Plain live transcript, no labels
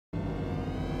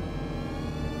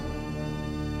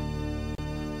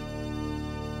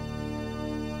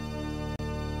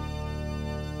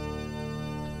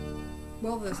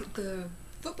Well, the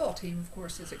football team, of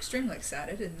course, is extremely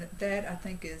excited, and that I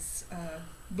think is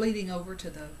bleeding over to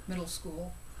the middle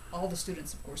school. All the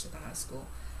students, of course, at the high school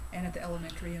and at the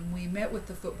elementary. And we met with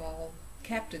the football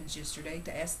captains yesterday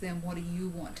to ask them, what do you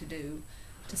want to do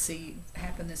to see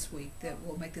happen this week that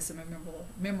will make this a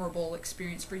memorable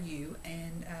experience for you?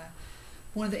 And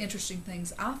one of the interesting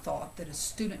things I thought that a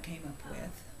student came up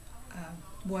with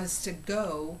was to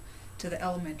go to the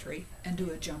elementary and do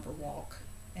a jumper walk,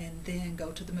 and then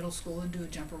go to the middle school and do a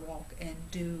jumper walk and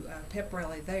do a pep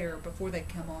rally there before they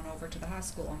come on over to the high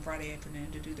school on Friday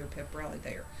afternoon to do their pep rally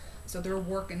there. So they're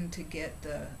working to get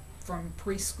from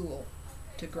preschool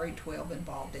to grade 12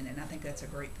 involved in it, and I think that's a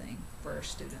great thing for our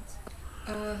students.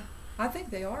 I think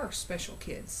they are special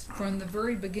kids. From the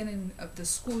very beginning of the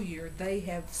school year, they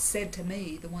have said to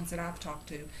me, the ones that I've talked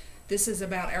to, this is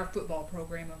about our football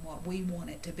program and what we want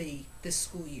it to be this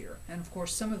school year. And of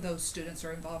course, some of those students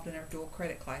are involved in our dual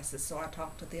credit classes, so I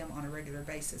talk to them on a regular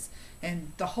basis.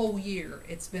 And the whole year,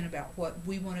 it's been about what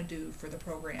we want to do for the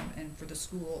program and for the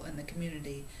school and the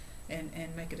community, and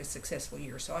make it a successful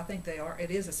year. So I think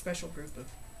it is a special group of.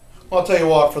 Well, I'll tell you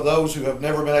what, for those who have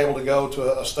never been able to go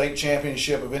to a state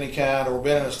championship of any kind or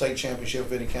been in a state championship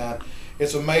of any kind,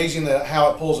 it's amazing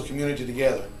how it pulls a community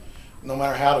together. No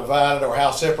matter how divided or how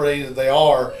separated they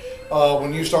are,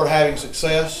 when you start having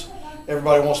success,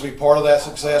 everybody wants to be part of that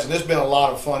success. And it's been a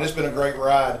lot of fun. It's been a great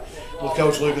ride with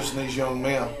Coach Lucas and these young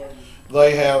men.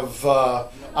 They have, I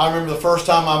remember the first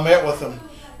time I met with them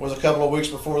was a couple of weeks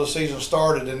before the season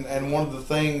started, and one of the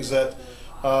things that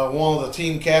one of the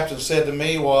team captains said to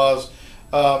me was,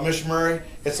 Mr. Murray,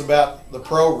 it's about the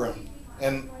program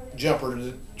and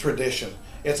jumper tradition.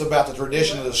 It's about the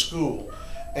tradition of the school.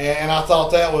 And I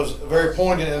thought that was very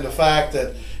poignant in the fact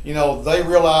that, they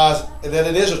realize that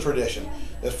it is a tradition.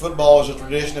 That football is a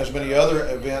tradition, as many other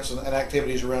events and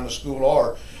activities around the school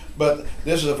are. But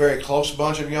this is a very close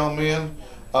bunch of young men.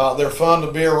 They're fun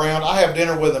to be around. I have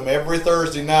dinner with them every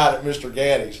Thursday night at Mr.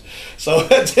 Gaddy's. So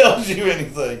that tells you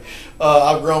anything.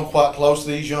 I've grown quite close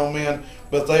to these young men,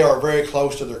 but they are very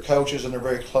close to their coaches and they're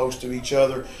very close to each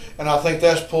other. And I think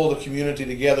that's pulled the community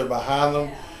together behind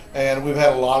them. And we've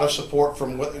had a lot of support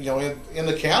from in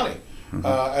the county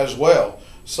as well.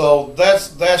 So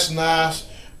that's nice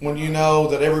when you know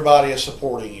that everybody is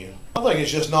supporting you. I think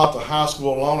it's just not the high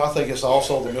school alone. I think it's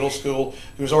also the middle school,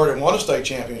 who's already won a state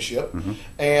championship,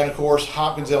 and of course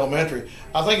Hopkins Elementary.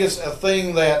 I think it's a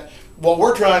thing that what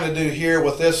we're trying to do here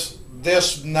with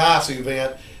this nice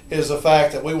event is the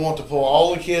fact that we want to pull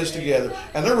all the kids together,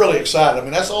 and they're really excited. I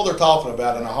mean, that's all they're talking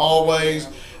about in the hallways.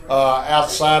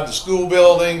 Outside the school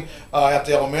building, at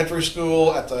the elementary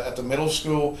school, at the middle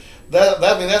school.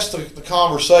 That's the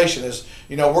conversation is,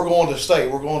 we're going to state,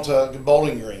 we're going to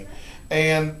Bowling Green.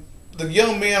 And the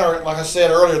young men are, like I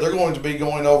said earlier, they're going to be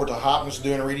going over to Hopkins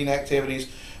doing reading activities,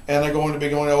 and they're going to be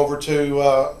going over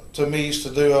to Meese to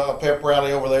do a pep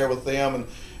rally over there with them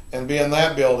and be in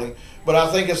that building. But I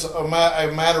think it's a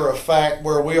matter of fact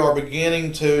where we are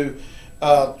beginning to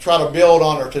try to build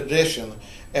on our tradition.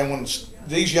 And when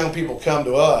these young people come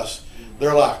to us,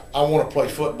 they're like, I want to play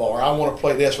football, or I want to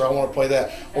play this, or I want to play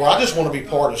that, or I just want to be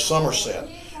part of Somerset.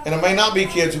 And it may not be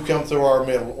kids who come through our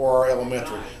middle or our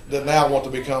elementary that now want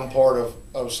to become part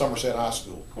of Somerset High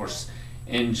School. Of course,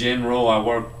 in general, I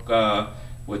work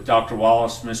with Dr.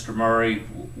 Wallace, Mr. Murray.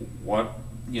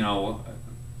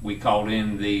 We called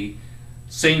in the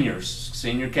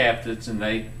senior captains, and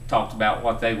they talked about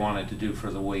what they wanted to do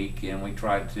for the week, and we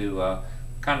tried to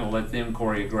kind of let them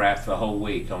choreograph the whole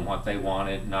week on what they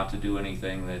wanted, not to do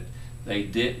anything that they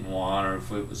didn't want, or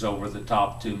if it was over the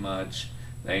top too much.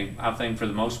 I think for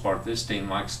the most part, this team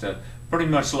likes to pretty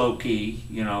much low key.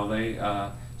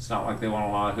 It's not like they want a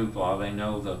lot of hoopla. They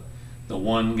know the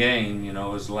one game,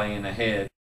 is laying ahead.